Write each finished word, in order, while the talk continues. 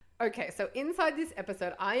Okay, so inside this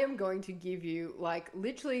episode, I am going to give you like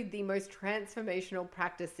literally the most transformational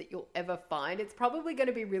practice that you'll ever find. It's probably going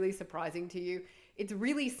to be really surprising to you. It's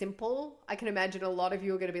really simple. I can imagine a lot of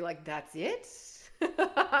you are going to be like, that's it?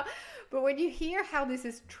 But when you hear how this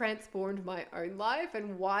has transformed my own life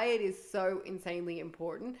and why it is so insanely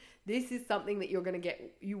important, this is something that you're going to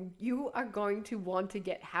get, you are going to want to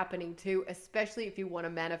get happening too, especially if you want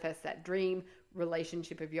to manifest that dream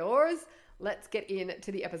relationship of yours. Let's get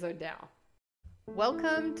into the episode now.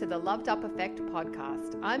 Welcome to the Loved Up Effect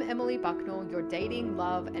podcast. I'm Emily Bucknell, your dating,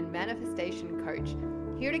 love, and manifestation coach,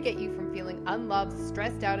 here to get you from feeling unloved,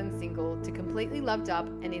 stressed out, and single to completely loved up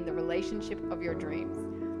and in the relationship of your dreams.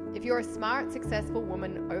 If you're a smart, successful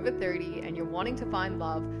woman over 30 and you're wanting to find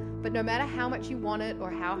love, but no matter how much you want it or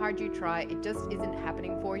how hard you try, it just isn't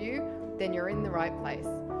happening for you, then you're in the right place.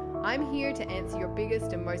 I'm here to answer your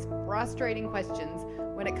biggest and most frustrating questions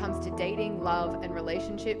when it comes to dating, love, and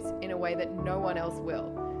relationships in a way that no one else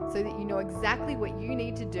will, so that you know exactly what you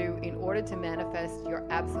need to do in order to manifest your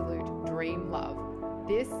absolute dream love.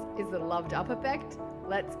 This is the Loved Up Effect.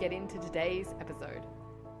 Let's get into today's episode.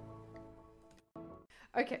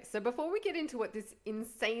 Okay, so before we get into what this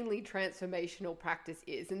insanely transformational practice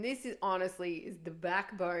is, and this is honestly the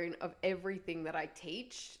backbone of everything that I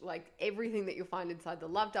teach, like everything that you'll find inside the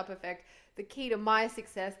Loved Up Effect, the key to my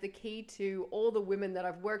success, the key to all the women that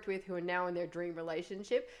I've worked with who are now in their dream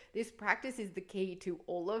relationship, this practice is the key to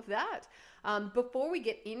all of that. Before we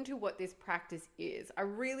get into what this practice is, I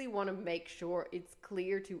really want to make sure it's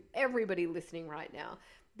clear to everybody listening right now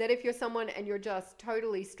that if you're someone and you're just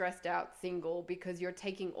totally stressed out single because you're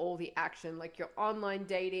taking all the action, like you're online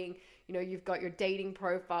dating, you've got your dating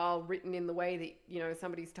profile written in the way that,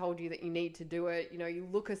 somebody's told you that you need to do it, you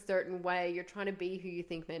look a certain way, you're trying to be who you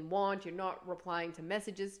think men want, you're not replying to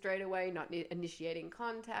messages straight away, not initiating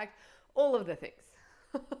contact, all of the things.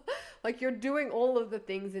 Like you're doing all of the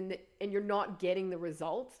things and you're not getting the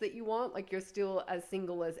results that you want, like you're still as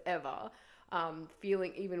single as ever.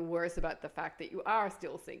 Feeling even worse about the fact that you are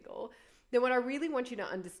still single, then what I really want you to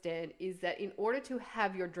understand is that in order to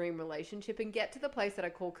have your dream relationship and get to the place that I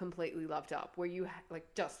call completely loved up, where you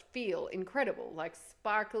just feel incredible, like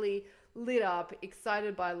sparkly, lit up,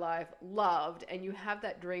 excited by life, loved, and you have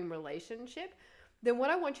that dream relationship, then what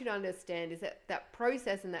I want you to understand is that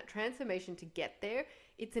process and that transformation to get there,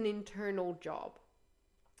 it's an internal job.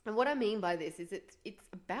 And what I mean by this is it's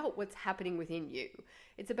about what's happening within you.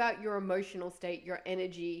 It's about your emotional state, your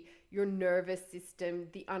energy, your nervous system,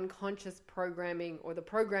 the unconscious programming or the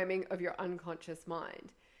programming of your unconscious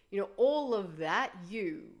mind. All of that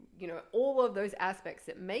all of those aspects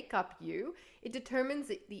that make up you, it determines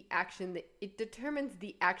the action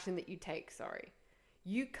that you take,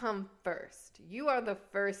 You come first. You are the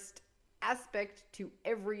first aspect to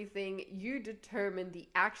everything. You determine the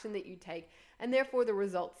action that you take and therefore the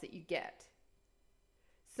results that you get.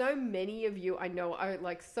 So many of you I know are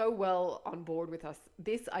so well on board with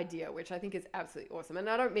this idea, which I think is absolutely awesome. And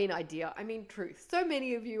I don't mean idea, I mean truth. So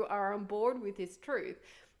many of you are on board with this truth.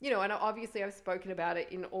 And obviously I've spoken about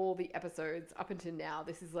it in all the episodes up until now.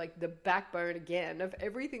 This is like the backbone again of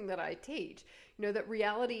everything that I teach. That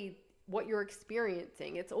reality, what you're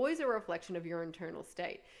experiencing, it's always a reflection of your internal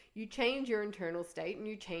state. You change your internal state and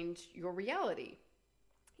you change your reality.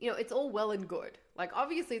 It's all well and good.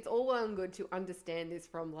 Obviously it's all well and good to understand this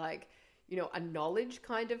from a knowledge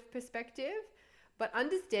kind of perspective, but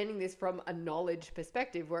understanding this from a knowledge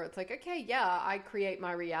perspective where it's okay, yeah, I create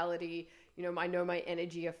my reality. I know my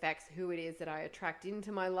energy affects who it is that I attract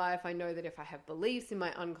into my life. I know that if I have beliefs in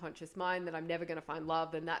my unconscious mind that I'm never going to find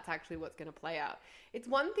love, then that's actually what's going to play out. It's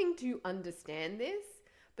one thing to understand this,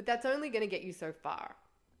 but that's only going to get you so far.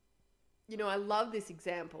 I love this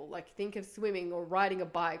example. Think of swimming or riding a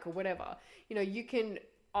bike or whatever. You can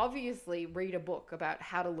obviously read a book about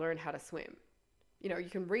how to learn how to swim. You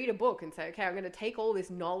can read a book and say, okay, I'm going to take all this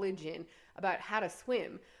knowledge in about how to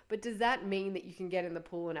swim. But does that mean that you can get in the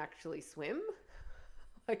pool and actually swim?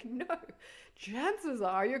 No. Chances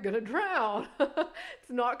are you're going to drown. It's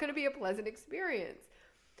not going to be a pleasant experience.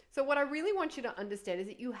 So what I really want you to understand is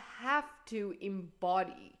that you have to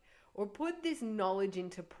embody or put this knowledge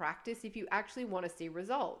into practice if you actually want to see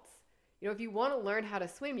results. If you want to learn how to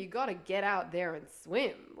swim, you got to get out there and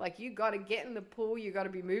swim. You got to get in the pool, you got to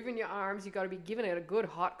be moving your arms, you got to be giving it a good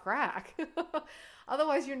hot crack.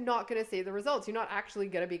 Otherwise, you're not going to see the results. You're not actually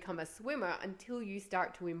going to become a swimmer until you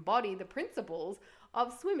start to embody the principles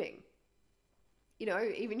of swimming.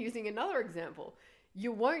 Even using another example,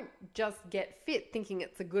 you won't just get fit thinking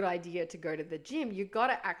it's a good idea to go to the gym. You've got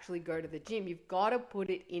to actually go to the gym. You've got to put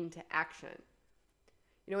it into action.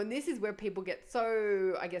 And this is where people get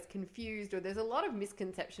so, I guess, confused, or there's a lot of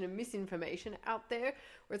misconception and misinformation out there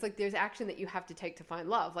where it's like there's action that you have to take to find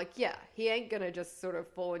love. Like, yeah, he ain't going to just sort of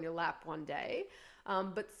fall in your lap one day.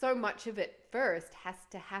 But so much of it first has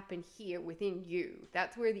to happen here within you.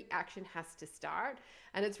 That's where the action has to start.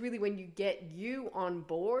 And it's really when you get you on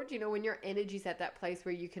board, when your energy's at that place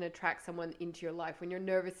where you can attract someone into your life, when your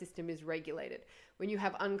nervous system is regulated, when you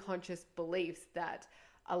have unconscious beliefs that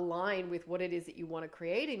align with what it is that you want to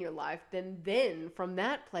create in your life, then from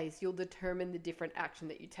that place, you'll determine the different action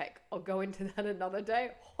that you take. I'll go into that another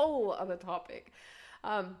day, whole other topic.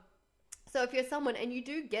 So if you're someone and you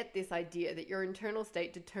do get this idea that your internal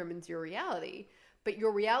state determines your reality, but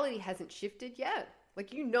your reality hasn't shifted yet, like,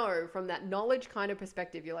 from that knowledge kind of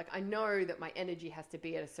perspective, you're like, I know that my energy has to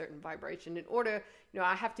be at a certain vibration in order,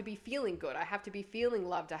 I have to be feeling good. I have to be feeling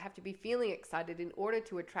loved. I have to be feeling excited in order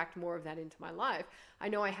to attract more of that into my life. I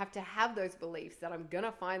know I have to have those beliefs that I'm going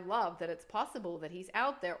to find love, that it's possible, that he's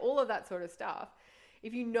out there, all of that sort of stuff.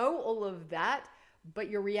 If you know all of that, but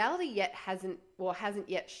your reality hasn't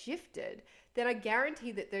yet shifted, then I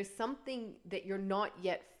guarantee that there's something that you're not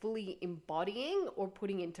yet fully embodying or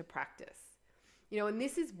putting into practice. And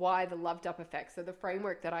this is why the loved up effect, so the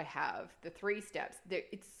framework that I have, the 3 steps,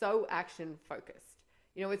 it's so action focused.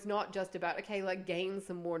 It's not just about, gain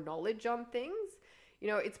some more knowledge on things.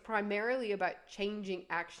 It's primarily about taking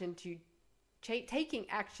action to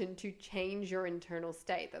change your internal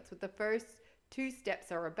state. That's what the first 2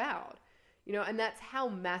 steps are about. And that's how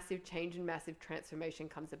massive change and massive transformation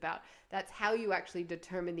comes about. That's how you actually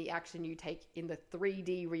determine the action you take in the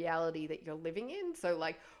 3D reality that you're living in. So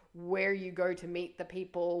like where you go to meet the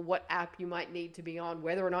people, what app you might need to be on,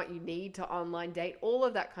 whether or not you need to online date, all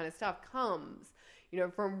of that kind of stuff comes,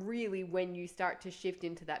 from really when you start to shift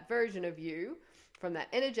into that version of you, from that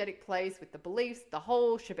energetic place with the beliefs, the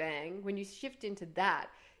whole shebang. When you shift into that,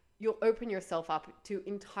 you'll open yourself up to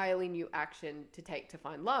entirely new action to take to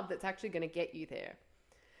find love that's actually going to get you there.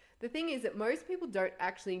 The thing is that most people don't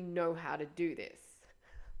actually know how to do this.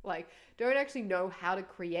 Don't actually know how to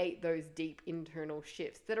create those deep internal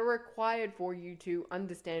shifts that are required for you to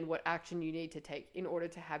understand what action you need to take in order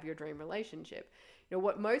to have your dream relationship.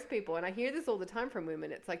 What most people, and I hear this all the time from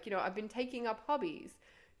women, it's like, I've been taking up hobbies.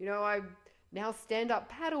 I now stand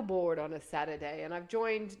up paddleboard on a Saturday, and I've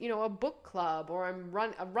joined, a book club, or I'm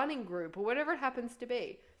a running group, or whatever it happens to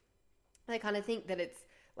be. They kind of think that it's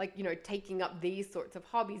like, taking up these sorts of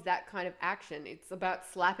hobbies, that kind of action. It's about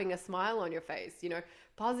slapping a smile on your face,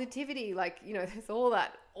 positivity, there's a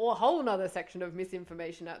whole nother section of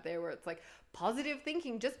misinformation out there where it's like positive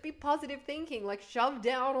thinking, just be positive thinking, shove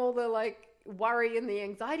down all the worry and the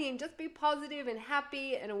anxiety and just be positive and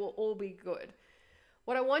happy and it will all be good.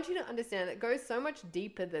 What I want you to understand, it goes so much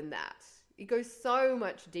deeper than that. It goes so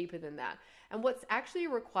much deeper than that. And what's actually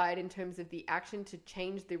required in terms of the action to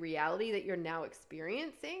change the reality that you're now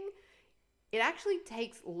experiencing, it actually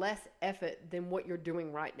takes less effort than what you're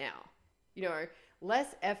doing right now.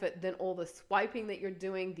 Less effort than all the swiping that you're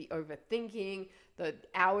doing, the overthinking, the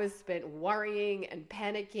hours spent worrying and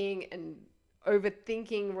panicking and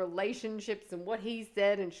overthinking relationships and what he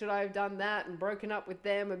said and should I have done that and broken up with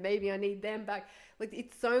them and maybe I need them back.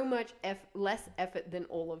 It's so much less effort than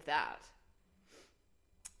all of that.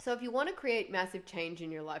 So if you want to create massive change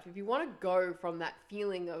in your life, if you want to go from that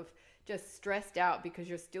feeling of just stressed out because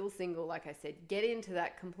you're still single, like I said, get into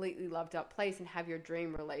that completely loved up place and have your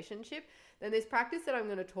dream relationship, then this practice that I'm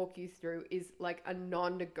going to talk you through is like a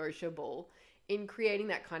non-negotiable in creating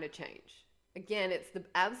that kind of change. Again, it's the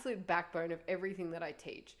absolute backbone of everything that I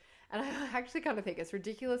teach. And I actually kind of think it's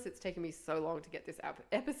ridiculous it's taken me so long to get this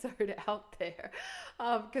episode out there.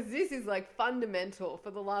 Because this is fundamental for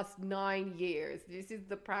the last 9 years. This is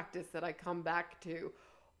the practice that I come back to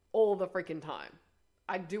all the freaking time.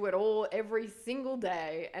 I do it all every single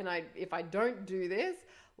day. And if I don't do this,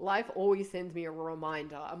 life always sends me a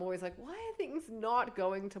reminder. I'm always like, why are things not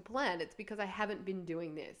going to plan? It's because I haven't been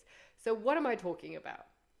doing this. So what am I talking about?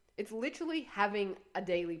 It's literally having a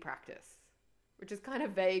daily practice, which is kind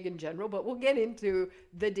of vague in general, but we'll get into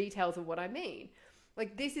the details of what I mean.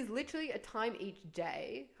 This is literally a time each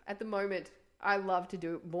day. At the moment, I love to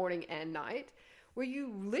do it morning and night, where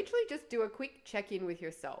you literally just do a quick check-in with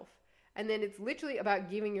yourself. And then it's literally about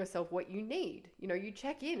giving yourself what you need. You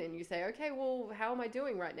check in and you say, okay, well, how am I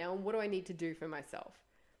doing right now? And what do I need to do for myself?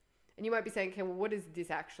 And you might be saying, okay, well, what does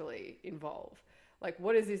this actually involve?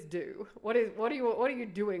 What does this do? What are you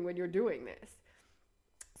doing when you're doing this?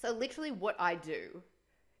 So literally what I do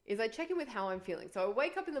is I check in with how I'm feeling. So I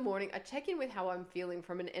wake up in the morning, I check in with how I'm feeling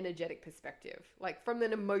from an energetic perspective, from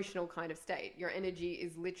an emotional kind of state. Your energy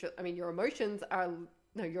is literally, your emotions are,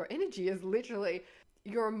 no, your energy is literally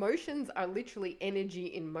your emotions are literally energy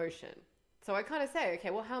in motion. So I kind of say, okay,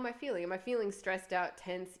 well, how am I feeling? Am I feeling stressed out,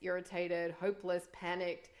 tense, irritated, hopeless,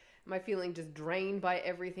 panicked? Am I feeling just drained by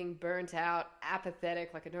everything, burnt out,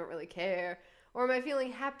 apathetic, like I don't really care? Or am I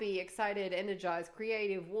feeling happy, excited, energized,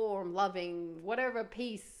 creative, warm, loving, whatever,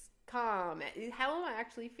 peace, calm? How am I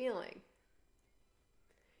actually feeling?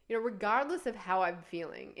 You know, regardless of how I'm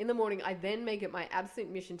feeling, in the morning, I then make it my absolute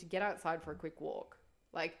mission to get outside for a quick walk.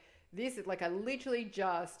 Like, this is like I literally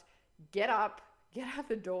just get up, get out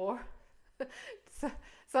the door. So,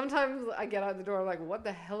 sometimes I get out the door, I'm like, what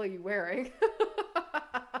the hell are you wearing?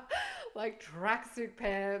 Like tracksuit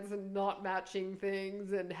pants and not matching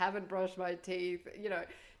things and haven't brushed my teeth, you know,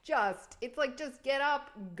 it's like, just get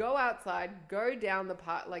up, go outside, go down the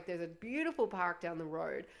park. Like there's a beautiful park down the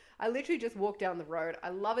road. I literally just walk down the road. I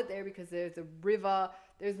love it there because there's a river.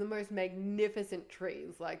 There's the most magnificent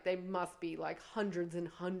trees. Like they must be like hundreds and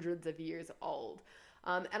hundreds of years old.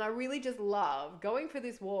 And I really just love going for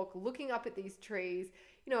this walk, looking up at these trees,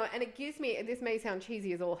 you know, and it gives me, and this may sound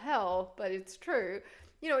cheesy as all hell, but it's true.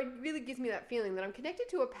 You know, it really gives me that feeling that I'm connected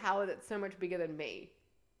to a power that's so much bigger than me.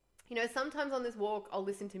 You know, sometimes on this walk, I'll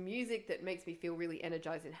listen to music that makes me feel really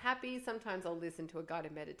energized and happy. Sometimes I'll listen to a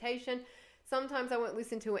guided meditation. Sometimes I won't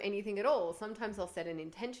listen to anything at all. Sometimes I'll set an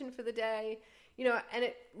intention for the day, you know, and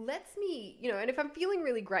it lets me, you know, and if I'm feeling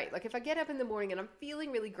really great, like if I get up in the morning and I'm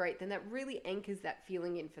feeling really great, then that really anchors that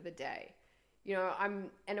feeling in for the day. You know,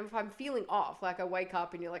 and if I'm feeling off, like I wake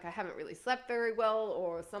up and you're like, I haven't really slept very well,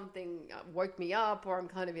 or something woke me up, or I'm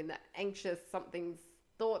kind of in that anxious, something's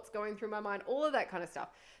thoughts going through my mind, all of that kind of stuff,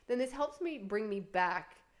 then this helps me bring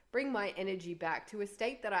my energy back to a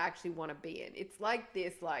state that I actually want to be in. It's like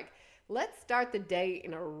this, like, let's start the day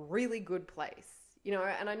in a really good place. You know,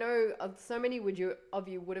 and I know so many of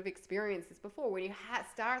you would have experienced this before. When you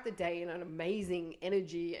start the day in an amazing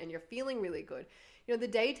energy and you're feeling really good, you know, the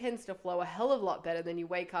day tends to flow a hell of a lot better than you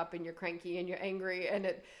wake up and you're cranky and you're angry and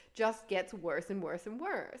it just gets worse and worse and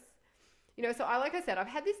worse. You know, so like I said, I've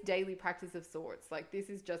had this daily practice of sorts. Like this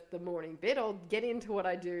is just the morning bit. I'll get into what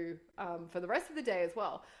I do for the rest of the day as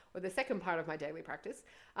well, or the second part of my daily practice.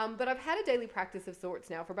 But I've had a daily practice of sorts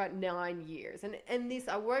now for about 9 years. And this,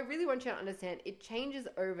 I really want you to understand, it changes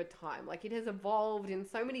over time. Like it has evolved in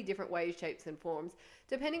so many different ways, shapes and forms,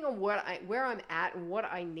 depending on where I'm at and what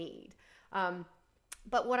I need.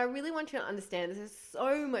 But what I really want you to understand is there's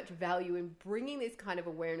so much value in bringing this kind of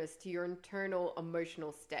awareness to your internal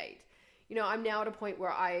emotional state. You know, I'm now at a point where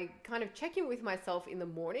I kind of check in with myself in the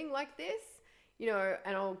morning like this, you know,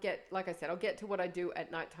 and I'll get to what I do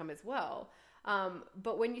at nighttime as well.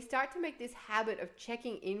 But when you start to make this habit of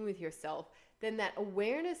checking in with yourself, then that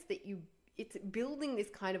awareness it's building this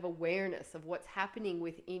kind of awareness of what's happening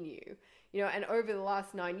within you. You know, and over the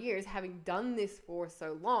last 9 years, having done this for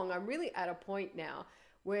so long, I'm really at a point now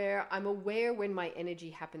where I'm aware when my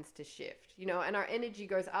energy happens to shift, you know, and our energy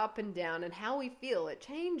goes up and down, and how we feel, it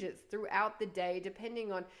changes throughout the day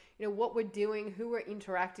depending on, you know, what we're doing, who we're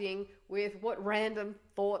interacting with, what random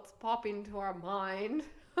thoughts pop into our mind,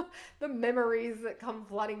 the memories that come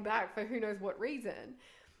flooding back for who knows what reason.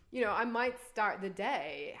 You know, I might start the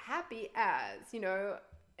day happy as, you know,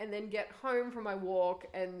 and then get home from my walk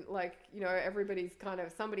and like, you know,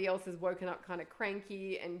 somebody else has woken up kind of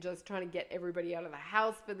cranky and just trying to get everybody out of the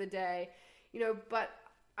house for the day, you know, but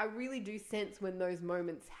I really do sense when those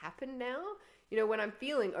moments happen now, you know, when I'm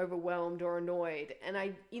feeling overwhelmed or annoyed, and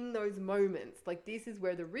in those moments, like this is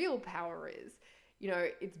where the real power is, you know,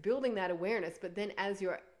 it's building that awareness. But then as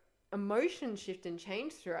your emotions shift and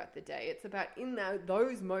change throughout the day, it's about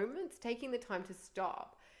those moments, taking the time to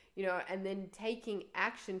stop, you know, and then taking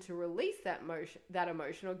action to release that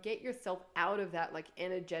emotion or get yourself out of that like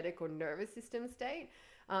energetic or nervous system state.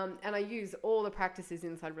 And I use all the practices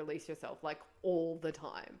inside Release Yourself, like all the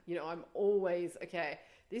time. You know, I'm always, okay,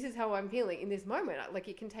 this is how I'm feeling in this moment. Like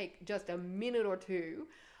it can take just a minute or two.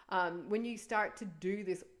 When you start to do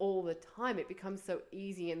this all the time, it becomes so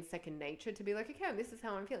easy and second nature to be like, okay, this is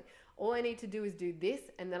how I'm feeling. All I need to do is do this,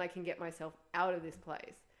 and then I can get myself out of this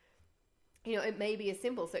place. You know, it may be as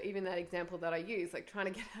simple. So even that example that I use, like trying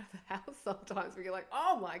to get out of the house sometimes where you're like,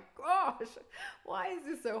 oh my gosh, why is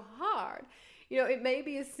this so hard? You know, it may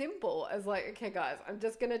be as simple as like, okay, guys, I'm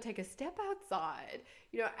just going to take a step outside,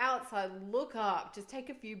 you know, look up, just take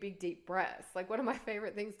a few big, deep breaths. Like one of my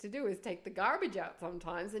favorite things to do is take the garbage out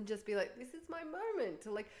sometimes and just be like, this is my moment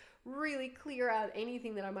to like really clear out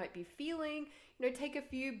anything that I might be feeling, you know, take a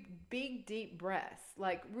few big, deep breaths,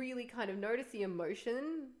 like really kind of notice the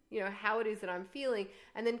emotion, you know, how it is that I'm feeling,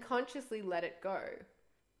 and then consciously let it go.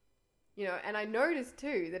 You know, and I notice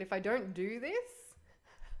too that if I don't do this,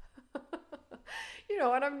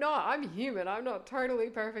 And I'm human. I'm not totally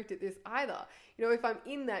perfect at this either. If I'm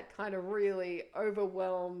in that kind of really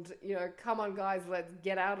overwhelmed, come on guys, let's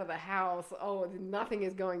get out of the house. Oh, nothing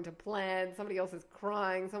is going to plan. Somebody else is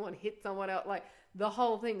crying. Someone hit someone else. Like the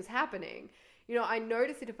whole thing's happening. I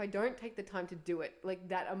notice that if I don't take the time to do it, like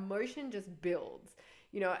that emotion just builds,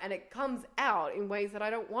 and it comes out in ways that I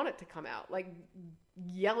don't want it to come out, like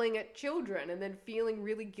yelling at children and then feeling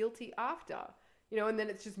really guilty after. And then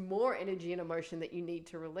it's just more energy and emotion that you need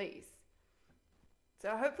to release.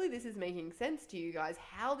 So hopefully this is making sense to you guys,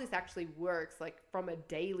 how this actually works, like from a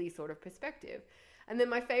daily sort of perspective. And then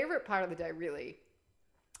my favorite part of the day, really,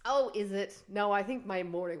 is it? No, I think my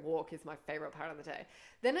morning walk is my favorite part of the day.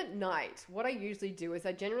 Then at night, what I usually do is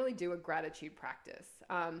I generally do a gratitude practice.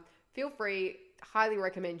 Feel free, highly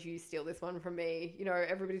recommend you steal this one from me.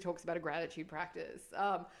 Everybody talks about a gratitude practice.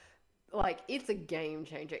 It's a game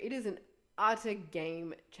changer. It is an utter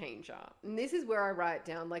game changer. And this is where I write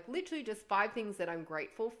down like literally just 5 things that I'm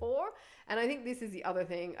grateful for. And I think this is the other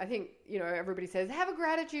thing. I think, everybody says, have a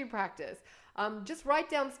gratitude practice. Just write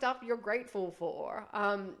down stuff you're grateful for.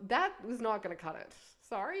 That was not going to cut it.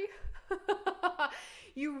 Sorry.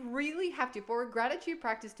 You really have to, for a gratitude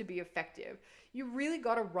practice to be effective, you really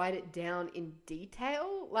got to write it down in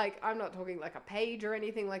detail. Like, I'm not talking like a page or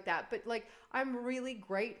anything like that, but like, I'm really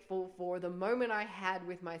grateful for the moment I had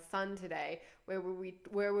with my son today, where we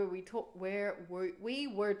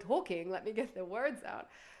were talking, let me get the words out,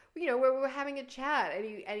 where we were having a chat, and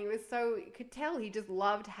he was so, you could tell he just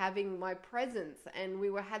loved having my presence, and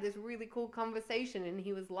had this really cool conversation, and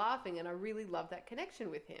he was laughing, and I really loved that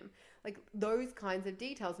connection with him. Like those kinds of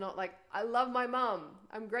details, not like, I love my mom,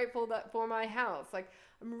 I'm grateful for my house. Like,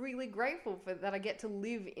 I'm really grateful for that I get to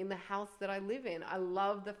live in the house that I live in. I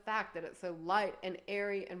love the fact that it's so light and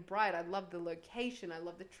airy and bright. I love the location. I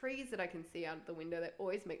love the trees that I can see out the window that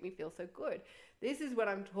always make me feel so good. This is what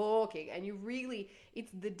I'm talking. And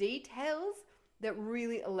it's the details that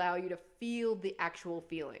really allow you to feel the actual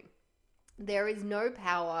feeling. There is no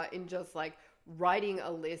power in just like writing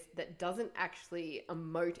a list that doesn't actually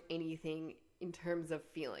emote anything in terms of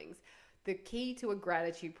feelings. The key to a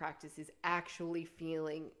gratitude practice is actually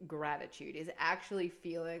feeling gratitude, is actually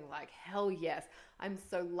feeling like, hell yes, I'm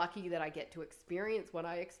so lucky that I get to experience what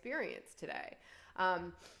I experienced today.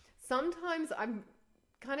 Sometimes I'm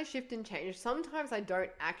kind of shift and change. Sometimes I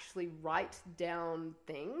don't actually write down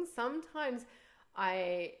things. Sometimes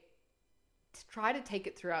I try to take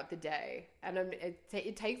it throughout the day, and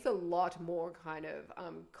it takes a lot more kind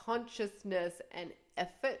of consciousness and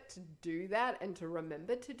effort to do that and to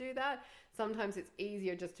remember to do that. Sometimes it's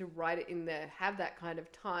easier just to write it in there, have that kind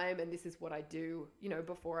of time, and this is what I do,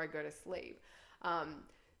 before I go to sleep.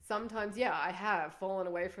 Sometimes, I have fallen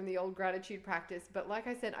away from the old gratitude practice, but like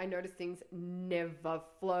I said, I notice things never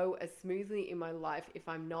flow as smoothly in my life if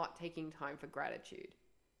I'm not taking time for gratitude.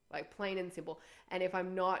 Like plain and simple. And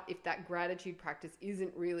if that gratitude practice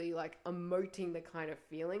isn't really like emoting the kind of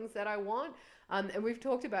feelings that I want. And we've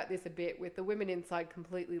talked about this a bit with the Women Inside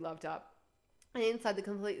Completely Loved Up and inside the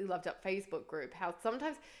Completely Loved Up Facebook group, how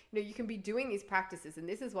sometimes, you can be doing these practices. And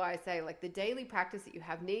this is why I say like the daily practice that you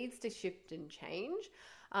have needs to shift and change.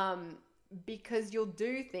 Because you'll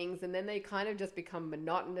do things and then they kind of just become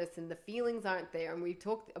monotonous and the feelings aren't there. And we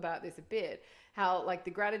talked about this a bit, how like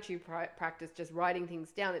the gratitude practice, just writing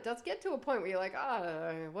things down, it does get to a point where you're like,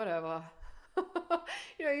 oh, whatever.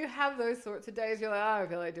 You have those sorts of days, you're like, I don't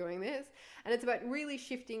feel like doing this. And it's about really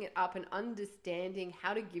shifting it up and understanding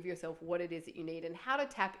how to give yourself what it is that you need and how to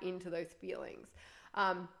tap into those feelings.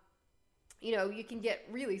 You can get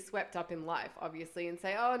really swept up in life, obviously, and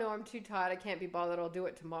say, oh, no, I'm too tired. I can't be bothered. I'll do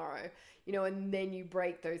it tomorrow. And then you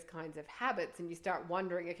break those kinds of habits and you start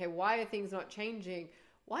wondering, okay, why are things not changing?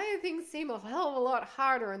 Why do things seem a hell of a lot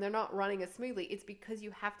harder and they're not running as smoothly? It's because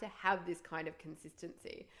you have to have this kind of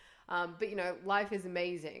consistency. But life is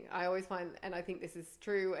amazing. I always find, and I think this is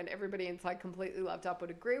true, and everybody inside Completely Loved Up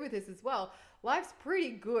would agree with this as well. Life's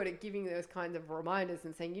pretty good at giving those kinds of reminders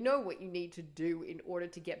and saying, what you need to do in order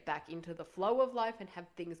to get back into the flow of life and have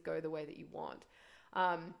things go the way that you want.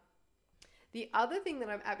 The other thing that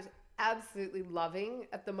I'm absolutely loving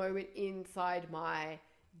at the moment inside my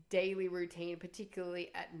daily routine, particularly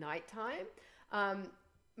at nighttime,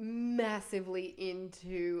 massively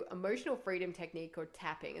into emotional freedom technique or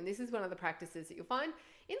tapping. And this is one of the practices that you'll find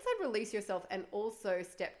inside Release Yourself, and also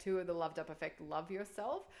step 2 of the Loved Up Effect, Love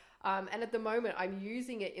Yourself. And at the moment, I'm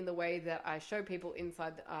using it in the way that I show people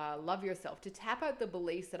inside Love Yourself to tap out the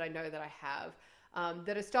beliefs that I know that I have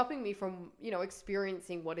that are stopping me from,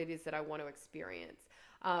 experiencing what it is that I want to experience.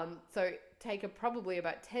 So take probably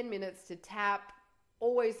about 10 minutes to tap,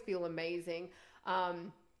 always feel amazing.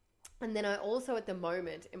 And then I also, at the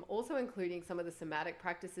moment, am also including some of the somatic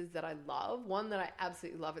practices that I love. One that I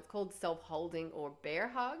absolutely love, it's called self-holding or bear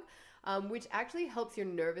hug, which actually helps your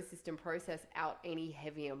nervous system process out any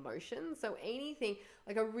heavy emotions. So anything,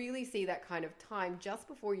 like I really see that kind of time just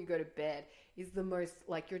before you go to bed is the most,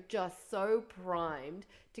 like you're just so primed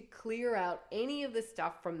to clear out any of the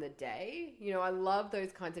stuff from the day. You know, I love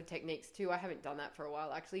those kinds of techniques too. I haven't done that for a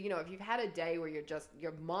while, actually. You know, if you've had a day where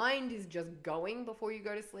your mind is just going before you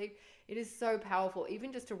go to sleep, it is so powerful,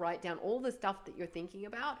 even just to write down all the stuff that you're thinking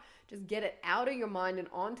about. Just get it out of your mind and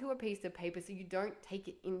onto a piece of paper so you don't take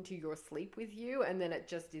it into your sleep with you, and then it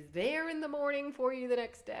just is there in the morning for you the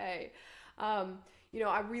next day. You know,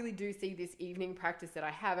 I really do see this evening practice that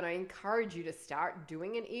I have, and I encourage you to start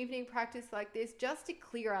doing an evening practice like this just to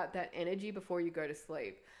clear out that energy before you go to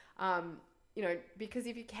sleep. You know, because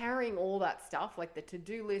if you're carrying all that stuff, like the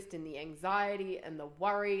to-do list and the anxiety and the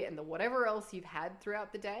worry and the whatever else you've had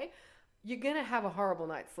throughout the day, you're going to have a horrible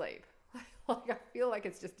night's sleep. Like, I feel like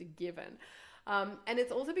it's just a given. And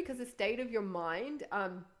it's also because the state of your mind,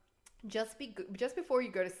 just before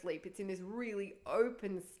you go to sleep, it's in this really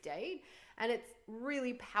open state, and it's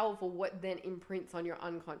really powerful what then imprints on your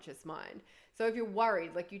unconscious mind. So if you're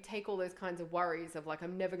worried, like you take all those kinds of worries of like,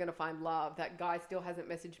 I'm never going to find love, that guy still hasn't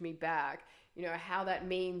messaged me back, you know, how that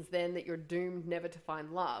means then that you're doomed never to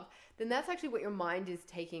find love, then that's actually what your mind is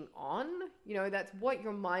taking on. You know, that's what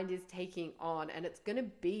your mind is taking on, and it's going to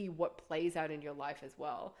be what plays out in your life as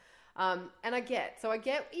well. And I get,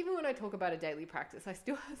 even when I talk about a daily practice, I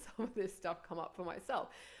still have some of this stuff come up for myself,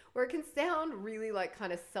 where it can sound really like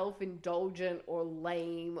kind of self-indulgent or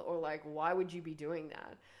lame, or like, why would you be doing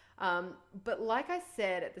that? But like I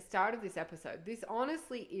said at the start of this episode, this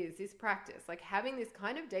honestly is this practice, like having this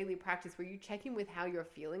kind of daily practice where you check in with how you're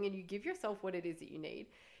feeling and you give yourself what it is that you need.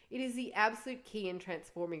 It is the absolute key in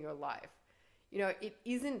transforming your life. You know, it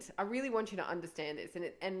isn't, I really want you to understand this,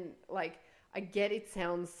 and like, I get it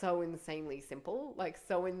sounds so insanely simple, like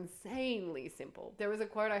so insanely simple. There was a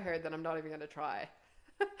quote I heard that I'm not even going to try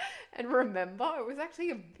and remember. It was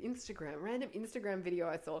actually a random Instagram video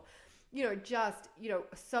I saw. You know,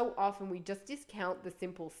 so often we just discount the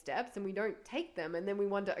simple steps and we don't take them. And then we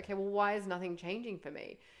wonder, okay, well, why is nothing changing for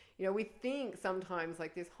me? You know, we think sometimes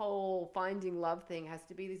like this whole finding love thing has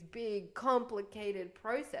to be this big, complicated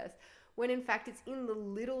process, when in fact it's in the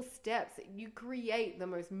little steps that you create the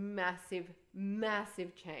most massive,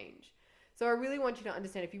 massive change. So I really want you to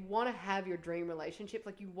understand, if you want to have your dream relationship,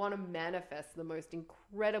 like you want to manifest the most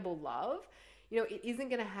incredible love, you know, it isn't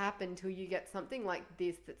going to happen until you get something like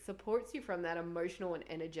this that supports you from that emotional and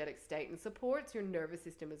energetic state and supports your nervous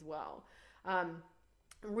system as well.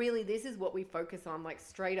 Really, this is what we focus on, like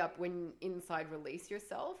straight up when inside release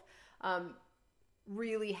yourself.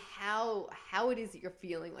 Really how it is that you're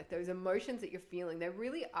feeling, like those emotions that you're feeling, they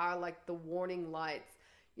really are like the warning lights.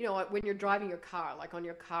 You know, when you're driving your car, like on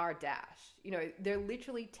your car dash, you know, they're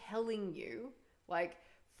literally telling you, like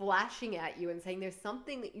flashing at you and saying there's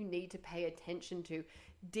something that you need to pay attention to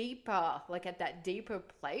deeper, like at that deeper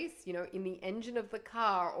place, you know, in the engine of the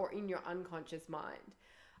car or in your unconscious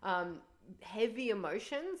mind. Heavy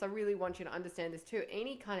emotions, I really want you to understand this too.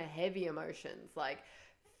 Any kind of heavy emotions like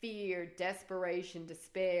fear, desperation,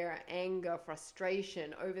 despair, anger,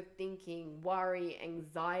 frustration, overthinking, worry,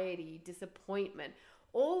 anxiety, disappointment,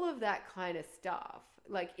 all of that kind of stuff,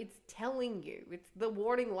 like it's telling you, it's the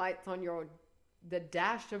warning lights on the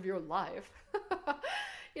dash of your life.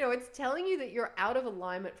 You know, it's telling you that you're out of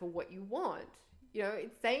alignment for what you want. You know,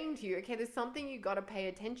 it's saying to you, okay, there's something you got to pay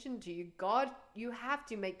attention to. You have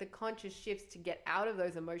to make the conscious shifts to get out of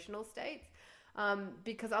those emotional states.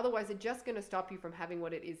 Because otherwise they're just going to stop you from having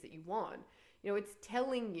what it is that you want. You know, it's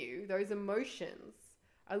telling you, those emotions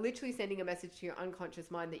are literally sending a message to your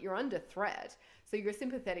unconscious mind that you're under threat. So your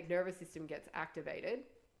sympathetic nervous system gets activated,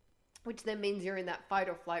 which then means you're in that fight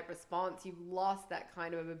or flight response. You've lost that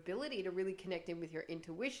kind of ability to really connect in with your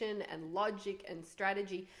intuition and logic and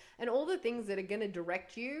strategy and all the things that are going to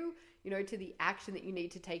direct you, you know, to the action that you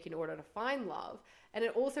need to take in order to find love. And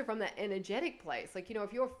it also from that energetic place, like, you know,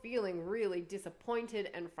 if you're feeling really disappointed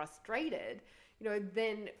and frustrated, you know,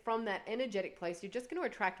 then from that energetic place, you're just going to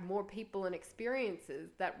attract more people and experiences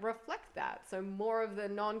that reflect that. So more of the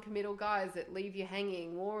non-committal guys that leave you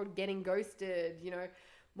hanging, more getting ghosted, you know,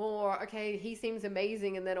 more, okay, he seems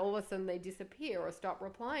amazing, and then all of a sudden they disappear or stop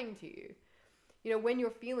replying to you. You know, when you're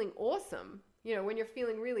feeling awesome, you know, when you're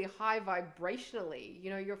feeling really high vibrationally, you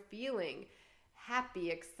know, you're feeling happy,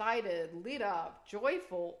 excited, lit up,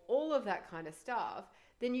 joyful, all of that kind of stuff,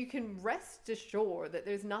 then you can rest assured that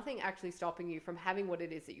there's nothing actually stopping you from having what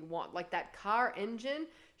it is that you want. Like that car engine,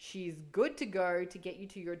 she's good to go to get you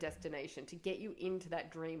to your destination, to get you into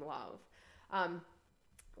that dream love.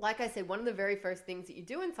 Like I said, one of the very first things that you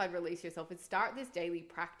do inside Release Yourself is start this daily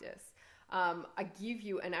practice. I give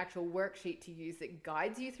you an actual worksheet to use that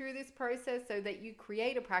guides you through this process so that you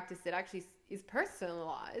create a practice that actually is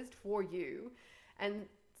personalized for you and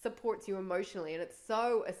supports you emotionally. And it's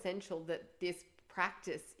so essential that this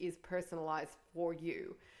practice is personalized for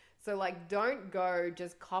you. So like, don't go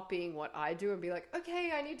just copying what I do and be like,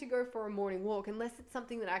 okay, I need to go for a morning walk, unless it's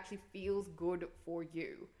something that actually feels good for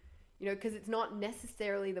you, you know, because it's not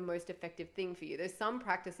necessarily the most effective thing for you. There's some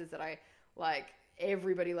practices that I like,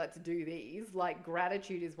 everybody lets do these, like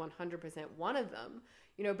gratitude is 100% one of them,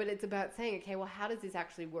 you know, but it's about saying, okay, well, how does this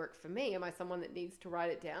actually work for me? Am I someone that needs to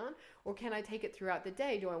write it down, or can I take it throughout the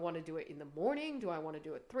day? Do I want to do it in the morning? Do I want to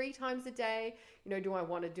do it 3 times a day? You know, do I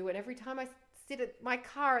want to do it every time I sit at my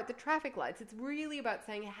car at the traffic lights? It's really about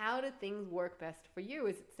saying, how do things work best for you?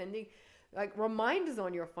 Is it sending like reminders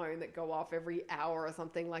on your phone that go off every hour or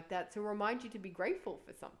something like that to remind you to be grateful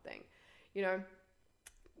for something? You know,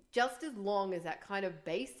 just as long as that kind of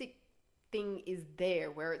basic thing is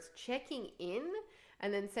there, where it's checking in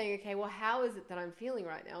and then saying, okay, well, how is it that I'm feeling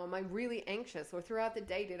right now? Am I really anxious? Or throughout the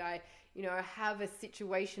day, did I, you know, have a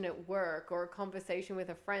situation at work or a conversation with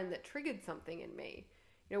a friend that triggered something in me?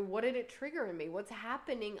 You know, what did it trigger in me? What's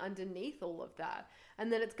happening underneath all of that?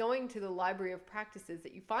 And then it's going to the library of practices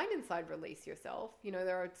that you find inside Release Yourself. You know,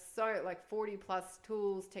 there are so like 40 plus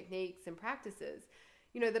tools, techniques, and practices,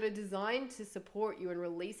 you know, that are designed to support you in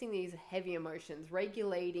releasing these heavy emotions,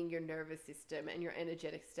 regulating your nervous system and your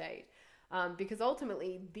energetic state. Because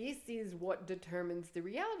ultimately, this is what determines the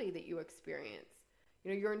reality that you experience.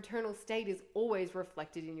 You know, your internal state is always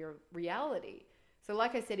reflected in your reality. So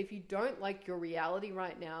like I said, if you don't like your reality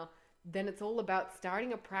right now, then it's all about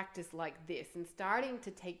starting a practice like this and starting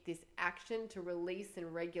to take this action to release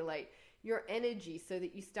and regulate your energy so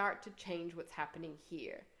that you start to change what's happening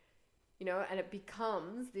here. You know, and it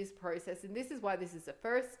becomes this process. And this is why this is the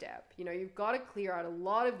first step. You know, you've got to clear out a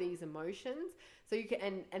lot of these emotions so you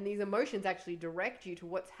can, and these emotions actually direct you to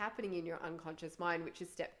what's happening in your unconscious mind, which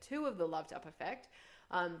is step 2 of the loved up effect.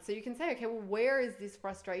 So you can say, okay, well, where is this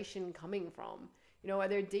frustration coming from? You know, are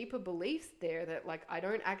there deeper beliefs there that like, I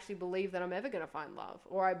don't actually believe that I'm ever going to find love,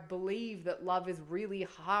 or I believe that love is really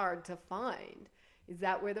hard to find? Is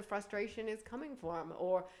that where the frustration is coming from?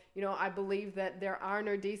 Or, you know, I believe that there are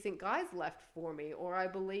no decent guys left for me, or I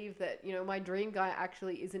believe that, you know, my dream guy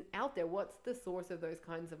actually isn't out there. What's the source of those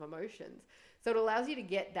kinds of emotions? So it allows you to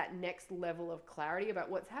get that next level of clarity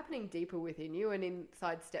about what's happening deeper within you. And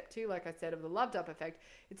inside step 2, like I said, of the loved up effect,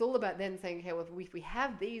 it's all about then saying, okay, well, if we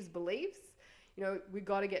have these beliefs, you know, we've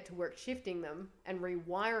got to get to work shifting them and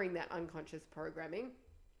rewiring that unconscious programming.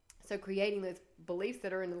 So creating those beliefs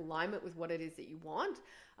that are in alignment with what it is that you want.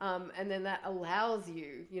 And then that allows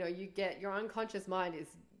you, you know, you get your unconscious mind is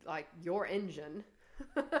like your engine.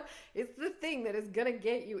 It's the thing that is going to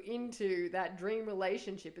get you into that dream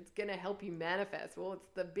relationship. It's going to help you manifest. Well, it's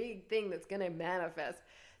the big thing that's going to manifest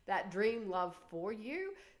that dream love for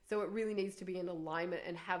you. So it really needs to be in alignment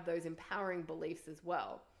and have those empowering beliefs as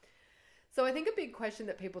well. So I think a big question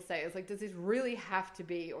that people say is like, does this really have to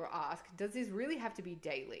be, or ask, does this really have to be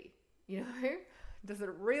daily? You know, does it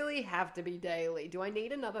really have to be daily? Do I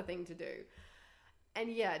need another thing to do? And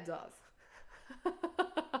yeah, it does.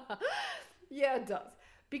 Yeah, it does.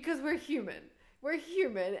 Because we're human. We're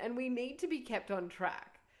human and we need to be kept on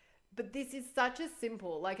track. But this is such a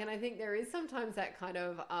simple, like, and I think there is sometimes that kind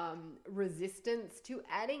of resistance to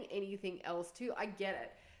adding anything else to, I get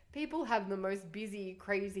it. People have the most busy,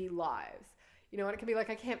 crazy lives, you know, and it can be like,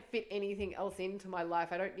 I can't fit anything else into my life.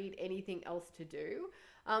 I don't need anything else to do.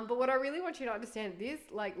 But what I really want you to understand, this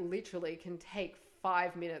like literally can take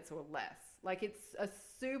 5 minutes or less. Like it's a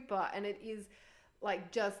super, and it is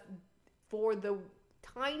like just for the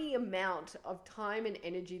tiny amount of time and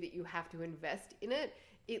energy that you have to invest in it,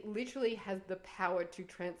 it literally has the power to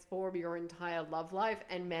transform your entire love life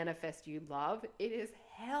and manifest you love. It is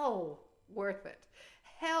hell worth it.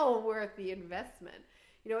 Hell worth the investment.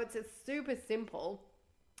 You know, it's a super simple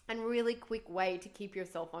and really quick way to keep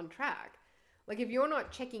yourself on track. Like if you're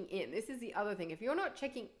not checking in, this is the other thing. If you're not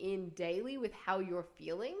checking in daily with how you're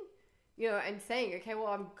feeling, you know, and saying, okay, well,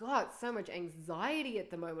 I've got so much anxiety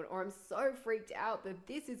at the moment, or I'm so freaked out that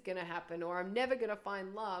this is going to happen, or I'm never going to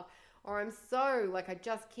find love, or I'm so like, I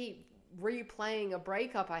just keep replaying a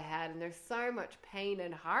breakup I had and there's so much pain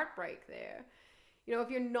and heartbreak there. You know,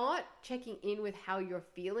 if you're not checking in with how you're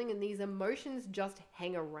feeling and these emotions just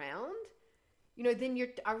hang around, then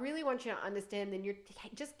I really want you to understand, then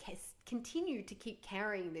just continue to keep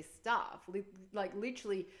carrying this stuff. Like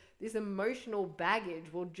literally this emotional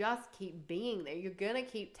baggage will just keep being there. You're going to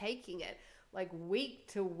keep taking it like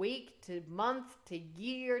week to month to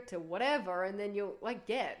year to whatever. And then you'll like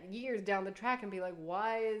get years down the track and be like,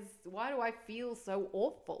 why do I feel so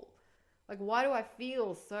awful? Like, why do I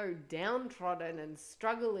feel so downtrodden and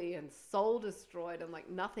struggly and soul destroyed and like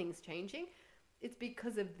nothing's changing? It's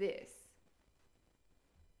because of this.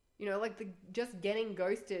 Like just getting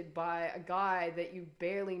ghosted by a guy that you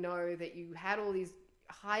barely know, that you had all these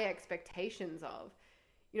high expectations of.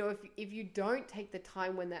 If you don't take the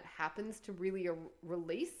time when that happens to really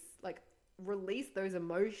release those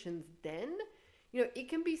emotions, then, it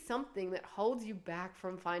can be something that holds you back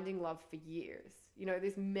from finding love for years.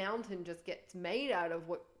 This mountain just gets made out of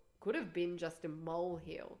what could have been just a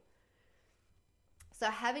molehill. So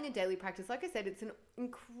having a daily practice, like I said, it's an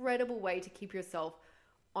incredible way to keep yourself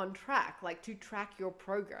on track, like to track your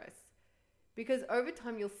progress. Because over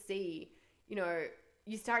time you'll see,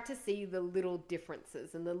 you start to see the little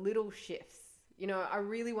differences and the little shifts. I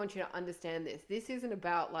really want you to understand this. This isn't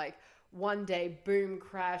about like one day, boom,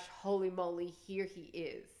 crash, holy moly, here he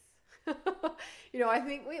is. I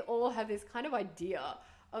think we all have this kind of idea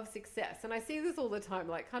of success. And I see this all the time,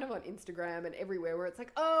 like kind of on Instagram and everywhere, where it's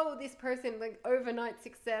like, oh, this person, like overnight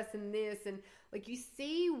success and this, and like you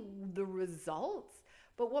see the results.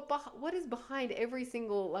 But what is behind every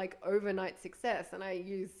single like overnight success, and I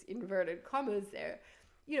use inverted commas there,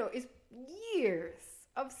 is years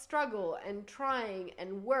of struggle and trying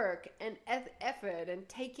and work and effort and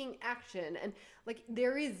taking action. And like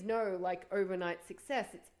there is no like overnight success.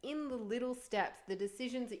 It's in the little steps, the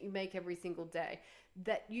decisions that you make every single day,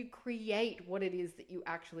 that you create what it is that you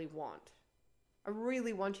actually want. I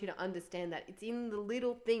really want you to understand that. It's in the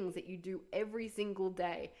little things that you do every single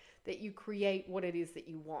day that you create what it is that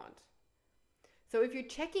you want. So if you're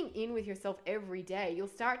checking in with yourself every day, you'll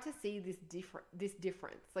start to see this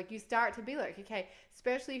difference. Like you start to be like, okay,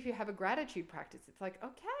 especially if you have a gratitude practice, it's like,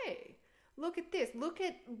 okay, look at this. Look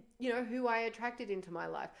at, who I attracted into my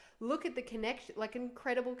life. Look at the connection, like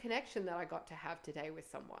incredible connection that I got to have today with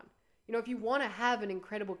someone. If you want to have an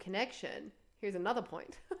incredible connection, here's another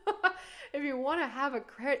point. If you want to have an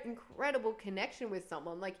incredible connection with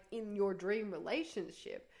someone, like in your dream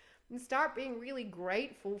relationship, and start being really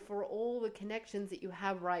grateful for all the connections that you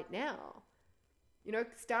have right now.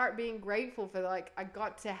 Start being grateful for like, I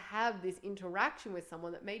got to have this interaction with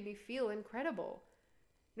someone that made me feel incredible.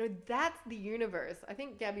 That's the universe. I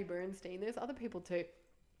think Gabby Bernstein, there's other people too,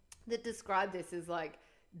 that describe this as like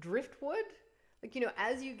driftwood. Like,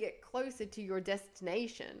 as you get closer to your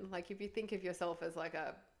destination, like if you think of yourself as like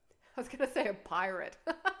I was going to say a pirate,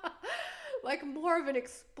 like more of an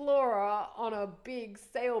explorer on a big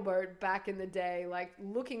sailboat back in the day, like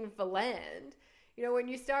looking for land. When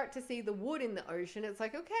you start to see the wood in the ocean, it's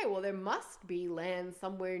like, okay, well, there must be land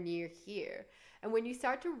somewhere near here. And when you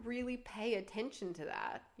start to really pay attention to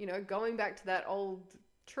that, going back to that old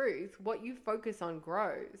truth, what you focus on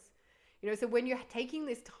grows. So when you're taking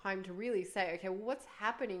this time to really say, okay, well, what's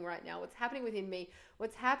happening right now? What's happening within me?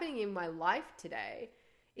 What's happening in my life today?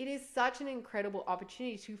 It is such an incredible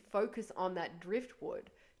opportunity to focus on that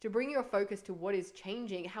driftwood, to bring your focus to what is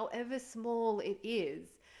changing, however small it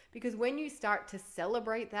is. Because when you start to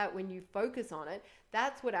celebrate that, when you focus on it,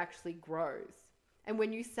 that's what actually grows. And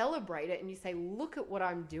when you celebrate it and you say, look at what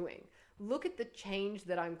I'm doing, look at the change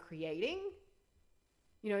that I'm creating,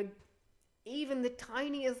 even the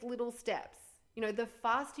tiniest little steps, the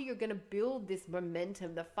faster you're going to build this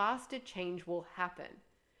momentum, the faster change will happen.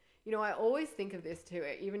 I always think of this too,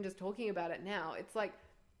 even just talking about it now. It's like,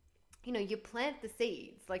 you plant the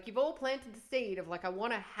seeds. Like you've all planted the seed of like, I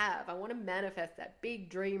want to manifest that big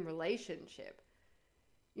dream relationship.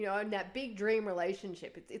 And that big dream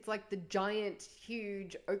relationship, it's like the giant,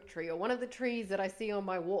 huge oak tree, or one of the trees that I see on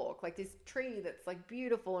my walk, like this tree that's like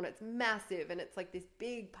beautiful and it's massive and it's like this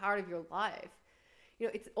big part of your life.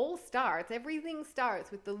 Everything starts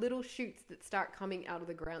with the little shoots that start coming out of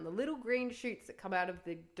the ground, the little green shoots that come out of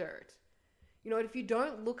the dirt. And if you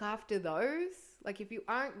don't look after those, like if you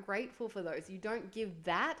aren't grateful for those, you don't give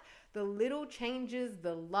that, the little changes,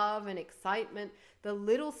 the love and excitement, the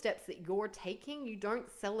little steps that you're taking, you don't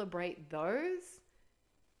celebrate those.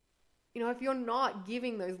 If you're not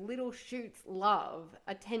giving those little shoots love,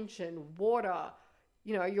 attention, water,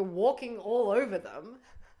 you're walking all over them.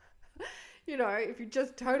 If you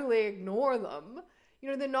just totally ignore them,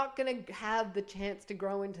 they're not going to have the chance to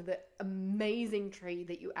grow into the amazing tree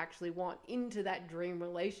that you actually want, into that dream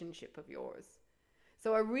relationship of yours.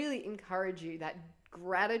 So I really encourage you, that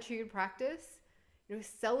gratitude practice,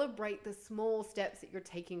 Celebrate the small steps that you're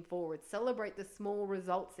taking forward. Celebrate the small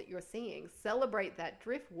results that you're seeing. Celebrate that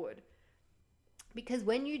driftwood. Because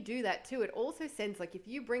when you do that too, it also sends, like, if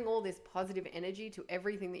you bring all this positive energy to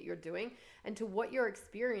everything that you're doing and to what you're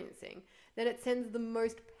experiencing, then it sends the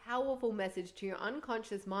most powerful message to your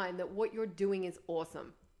unconscious mind that what you're doing is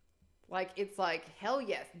awesome. Like, it's like, hell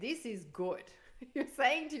yes, this is good. You're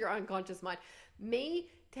saying to your unconscious mind, me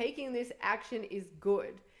taking this action is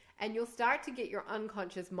good. And you'll start to get your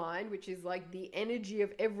unconscious mind, which is like the energy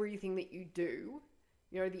of everything that you do,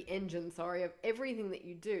 the engine, of everything that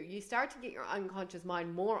you do. You start to get your unconscious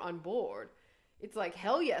mind more on board. It's like,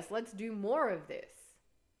 hell yes, let's do more of this.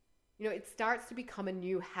 It starts to become a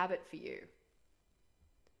new habit for you.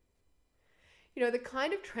 The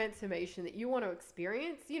kind of transformation that you want to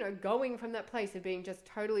experience, going from that place of being just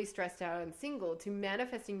totally stressed out and single to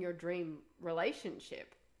manifesting your dream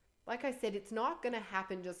relationship. Like I said, it's not going to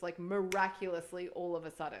happen just like miraculously all of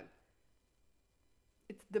a sudden.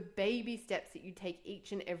 It's the baby steps that you take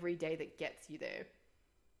each and every day that gets you there.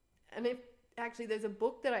 And there's a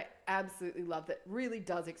book that I absolutely love that really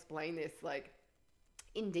does explain this, like,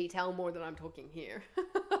 in detail more than I'm talking here.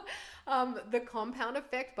 The Compound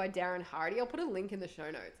Effect by Darren Hardy. I'll put a link in the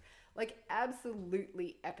show notes. Like,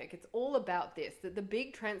 absolutely epic. It's all about this, that the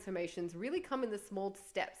big transformations really come in the small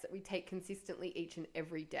steps that we take consistently each and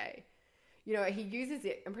every day. He uses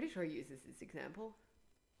it. I'm pretty sure he uses this example.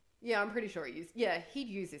 Yeah, I'm pretty sure he'd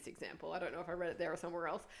use this example. I don't know if I read it there or somewhere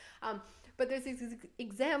else. But there's this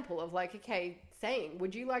example of, like, okay, saying,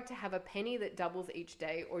 would you like to have a penny that doubles each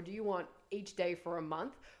day, or do you want each day for a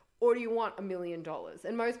month, or do you want $1 million?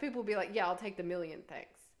 And most people will be like, yeah, I'll take the million,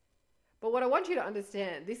 thanks. But what I want you to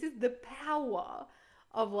understand, this is the power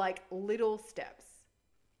of, like, little steps.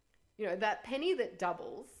 That penny that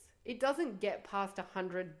doubles, it doesn't get past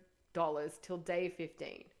 $100 till day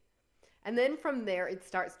 15. And then from there, it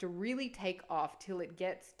starts to really take off till it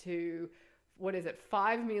gets to,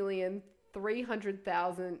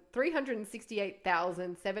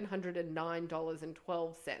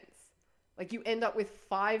 $368,709.12. Like, you end up with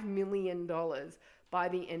 $5 million by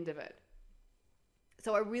the end of it.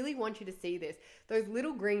 So I really want you to see this. Those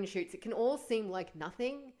little green shoots, it can all seem like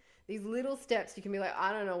nothing. These little steps, you can be like,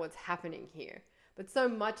 I don't know what's happening here. But so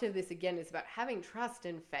much of this, again, is about having trust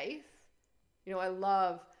and faith. I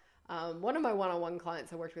love one of my one-on-one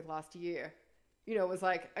clients I worked with last year, was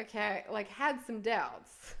like, okay, like, had some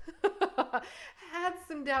doubts. Had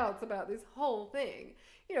some doubts about this whole thing,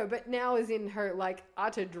 but now is in her, like,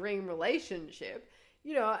 utter dream relationship.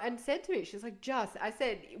 And said to me, she's like, I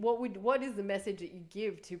said, what is the message that you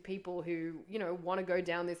give to people who, want to go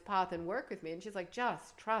down this path and work with me? And she's like,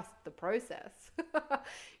 just trust the process.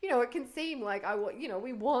 It can seem like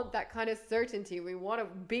we want that kind of certainty. We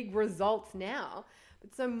want big results now.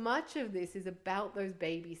 But so much of this is about those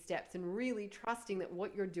baby steps and really trusting that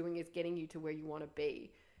what you're doing is getting you to where you want to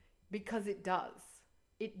be, because it does.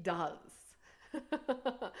 It does.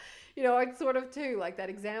 It's sort of too, like that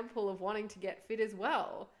example of wanting to get fit as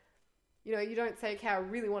well. You don't say, okay, I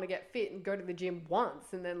really want to get fit and go to the gym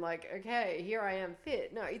once and then, like, okay, here I am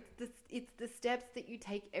fit. No, it's the steps that you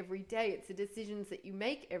take every day. It's the decisions that you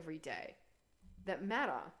make every day that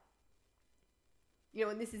matter.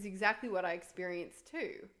 And this is exactly what I experienced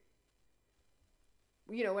too.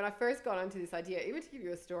 When I first got onto this idea, even to give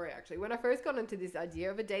you a story, actually, when I first got into this idea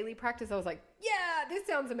of a daily practice, I was like, yeah, this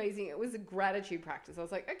sounds amazing. It was a gratitude practice. I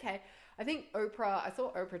was like, okay, I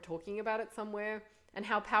saw Oprah talking about it somewhere and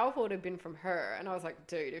how powerful it had been from her. And I was like,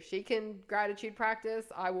 dude, if she can gratitude practice,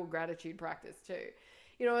 I will gratitude practice too.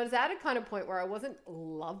 I was at a kind of point where I wasn't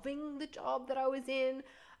loving the job that I was in.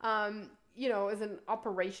 It was an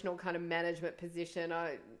operational kind of management position.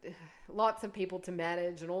 Lots of people to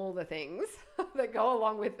manage and all the things that go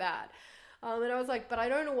along with that. And I was like, but I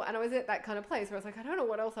don't know. And I was at that kind of place where I was like, I don't know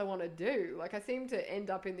what else I want to do. Like, I seem to end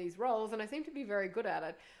up in these roles and I seem to be very good at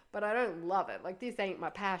it, but I don't love it. Like, this ain't my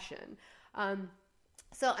passion.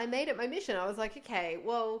 So I made it my mission. I was like, okay,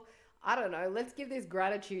 well, I don't know. Let's give this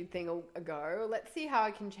gratitude thing a go. Let's see how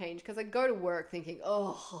I can change. Because I go to work thinking,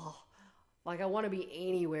 oh, like, I want to be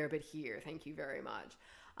anywhere but here. Thank you very much.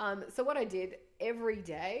 So what I did every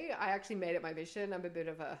day, I actually made it my mission. I'm a bit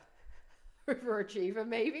of a overachiever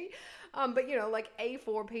maybe. But like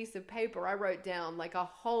A4 piece of paper, I wrote down like a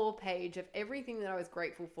whole page of everything that I was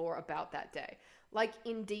grateful for about that day, like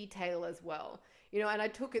in detail as well. And I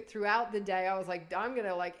took it throughout the day. I was like, I'm going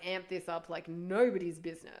to like amp this up like nobody's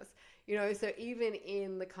business. So even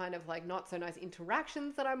in the kind of like not so nice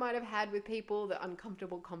interactions that I might have had with people, the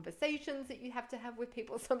uncomfortable conversations that you have to have with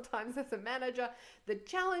people sometimes as a manager, the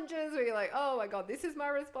challenges where you're like, oh my God, this is my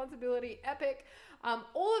responsibility, epic.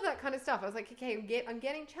 All of that kind of stuff. I was like, okay, I'm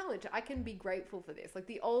getting challenged. I can be grateful for this. Like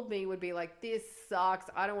the old me would be like, this sucks.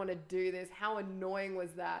 I don't want to do this. How annoying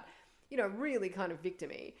was that? Really kind of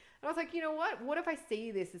victim-y. And I was like, you know what? What if I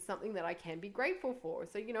see this as something that I can be grateful for?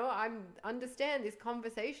 So, I understand this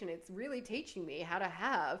conversation. It's really teaching me how to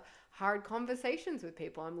have hard conversations with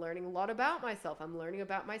people. I'm learning a lot about myself. I'm learning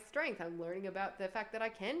about my strength. I'm learning about the fact that I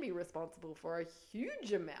can be responsible for a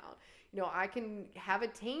huge amount. I can have a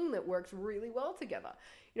team that works really well together.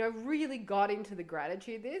 I really got into the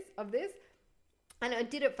gratitude of this. And I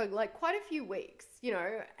did it for like quite a few weeks,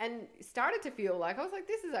 and started to feel like, I was like,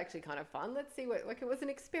 this is actually kind of fun. Let's see it was an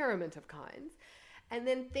experiment of kinds. And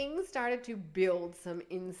then things started to build some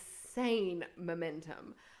insane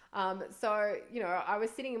momentum. So, I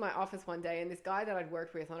was sitting in my office one day and this guy that I'd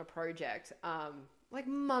worked with on a project, like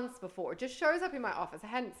months before, just shows up in my office. I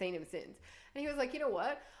hadn't seen him since. And he was like, you know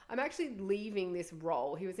what? I'm actually leaving this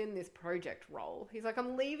role. He was in this project role. He's like,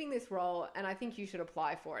 I'm leaving this role and I think you should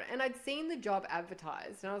apply for it. And I'd seen the job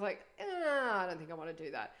advertised and I was like, I don't think I want to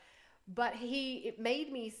do that. But it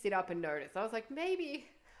made me sit up and notice. I was like, maybe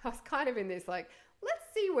I was kind of in this like, let's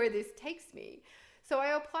see where this takes me. So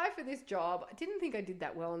I applied for this job. I didn't think I did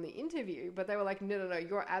that well in the interview, but they were like, no,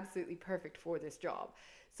 you're absolutely perfect for this job.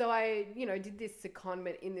 So I, did this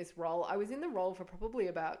secondment in this role. I was in the role for probably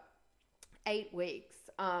about 8 weeks.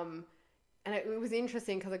 And it was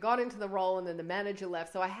interesting because I got into the role and then the manager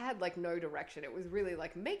left. So I had like no direction. It was really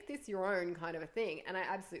like, make this your own kind of a thing. And I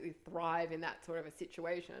absolutely thrive in that sort of a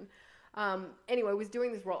situation. Anyway, I was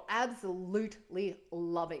doing this role, absolutely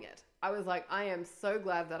loving it. I was like, I am so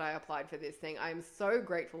glad that I applied for this thing. I am so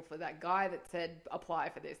grateful for that guy that said, apply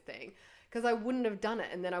for this thing, because I wouldn't have done it.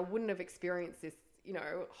 And then I wouldn't have experienced this,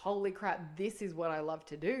 holy crap, this is what I love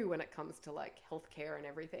to do when it comes to like healthcare and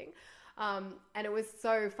everything. And it was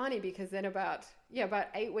so funny because then about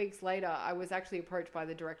 8 weeks later, I was actually approached by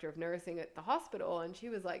the director of nursing at the hospital. And she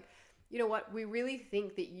was like, you know what, we really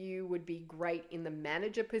think that you would be great in the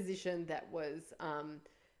manager position that was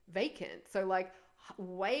vacant. So like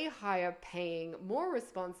way higher paying, more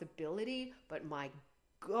responsibility, but my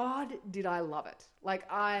God, did I love it. Like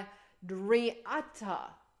utter dream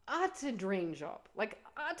job,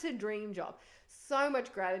 utter dream job. So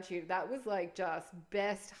much gratitude. That was like just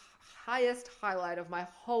highest highlight of my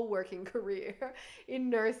whole working career in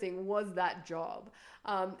nursing was that job.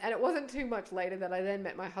 And it wasn't too much later that I then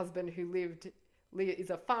met my husband who is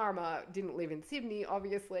a farmer, didn't live in Sydney,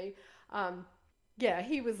 obviously.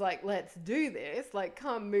 He was like, let's do this, like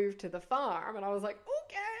come move to the farm. And I was like,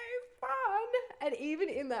 okay, fun. And even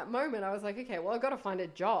in that moment, I was like, okay, well, I've got to find a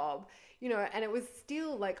job, and it was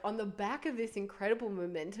still like on the back of this incredible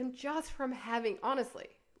momentum just from having, honestly,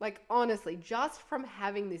 just from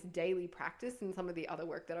having this daily practice and some of the other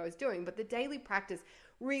work that I was doing. But the daily practice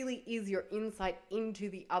really is your insight into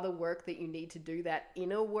the other work that you need to do, that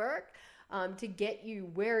inner work, to get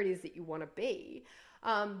you where it is that you want to be.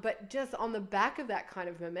 But just on the back of that kind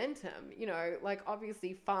of momentum, like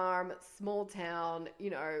obviously farm, small town,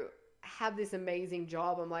 have this amazing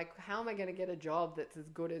job. I'm like, how am I going to get a job that's as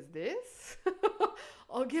good as this?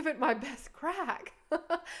 I'll give it my best crack.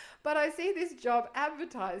 But I see this job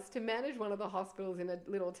advertised to manage one of the hospitals in a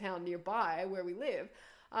little town nearby where we live.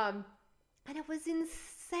 And it was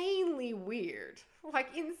insanely weird.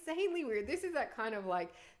 This is that kind of like,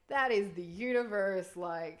 that is the universe,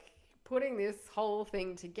 like putting this whole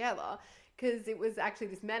thing together. Because it was actually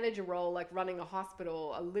this manager role, like running a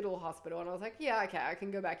little hospital. And I was like, yeah, okay, I can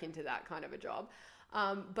go back into that kind of a job.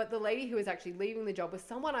 But the lady who was actually leaving the job was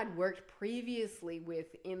someone I'd worked previously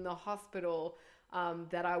with in the hospital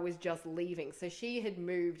that I was just leaving. So she had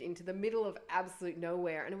moved into the middle of absolute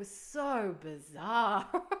nowhere. And it was so bizarre.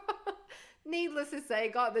 Needless to say,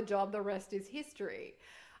 got the job. The rest is history.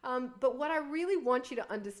 But what I really want you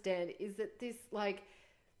to understand is that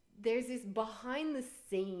there's this behind the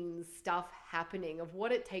scenes stuff happening of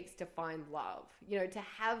what it takes to find love, to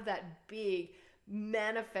have that big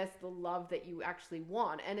manifest the love that you actually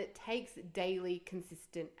want. And it takes daily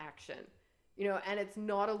consistent action, and it's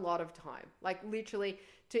not a lot of time. Like literally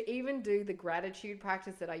to even do the gratitude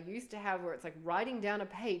practice that I used to have where it's like writing down a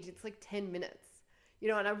page, it's like 10 minutes,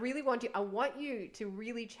 and I want you to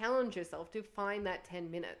really challenge yourself to find that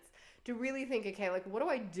 10 minutes, to really think, okay, like what do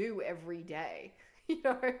I do every day?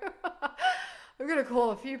 I'm going to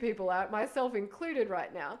call a few people out, myself included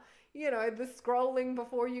right now. the scrolling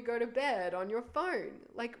before you go to bed on your phone.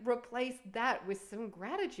 Like, replace that with some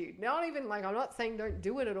gratitude. Not even like, I'm not saying don't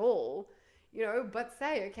do it at all, but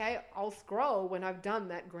say, okay, I'll scroll when I've done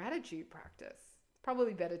that gratitude practice. It's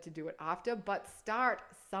probably better to do it after, but start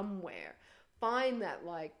somewhere. Find that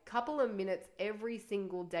like couple of minutes every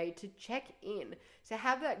single day to check in, to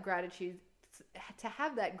have that gratitude,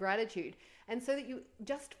 and so that you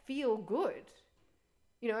just feel good,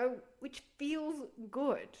 which feels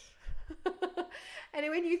good. And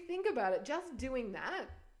when you think about it, just doing that,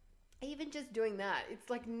 even just doing that, it's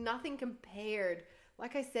like nothing compared,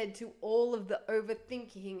 like I said, to all of the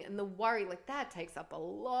overthinking and the worry. Like, that takes up a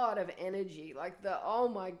lot of energy. Like, oh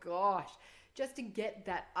my gosh, just to get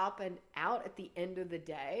that up and out at the end of the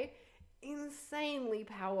day, insanely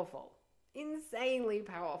powerful. Insanely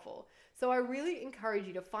powerful. So I really encourage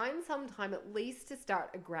you to find some time at least to start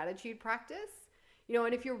a gratitude practice.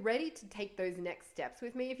 And if you're ready to take those next steps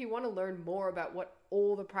with me, if you want to learn more about what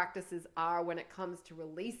all the practices are when it comes to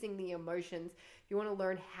releasing the emotions, if you want to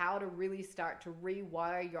learn how to really start to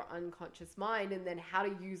rewire your unconscious mind, and then how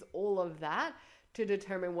to use all of that to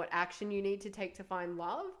determine what action you need to take to find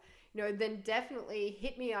love, then definitely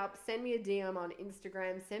hit me up, send me a DM on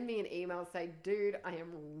Instagram, send me an email, say, dude, I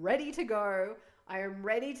am ready to go. I am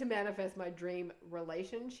ready to manifest my dream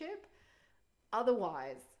relationship.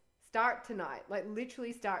 Otherwise, start tonight. Like,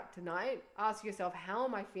 literally start tonight. Ask yourself, how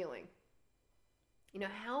am I feeling?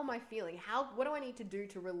 How am I feeling? What do I need to do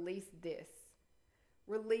to release this?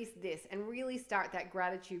 Release this, and really start that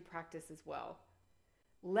gratitude practice as well.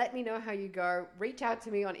 Let me know how you go. Reach out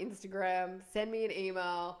to me on Instagram, send me an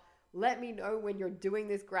email. Let me know when you're doing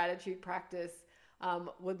this gratitude practice.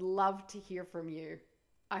 Would love to hear from you.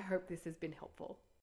 I hope this has been helpful.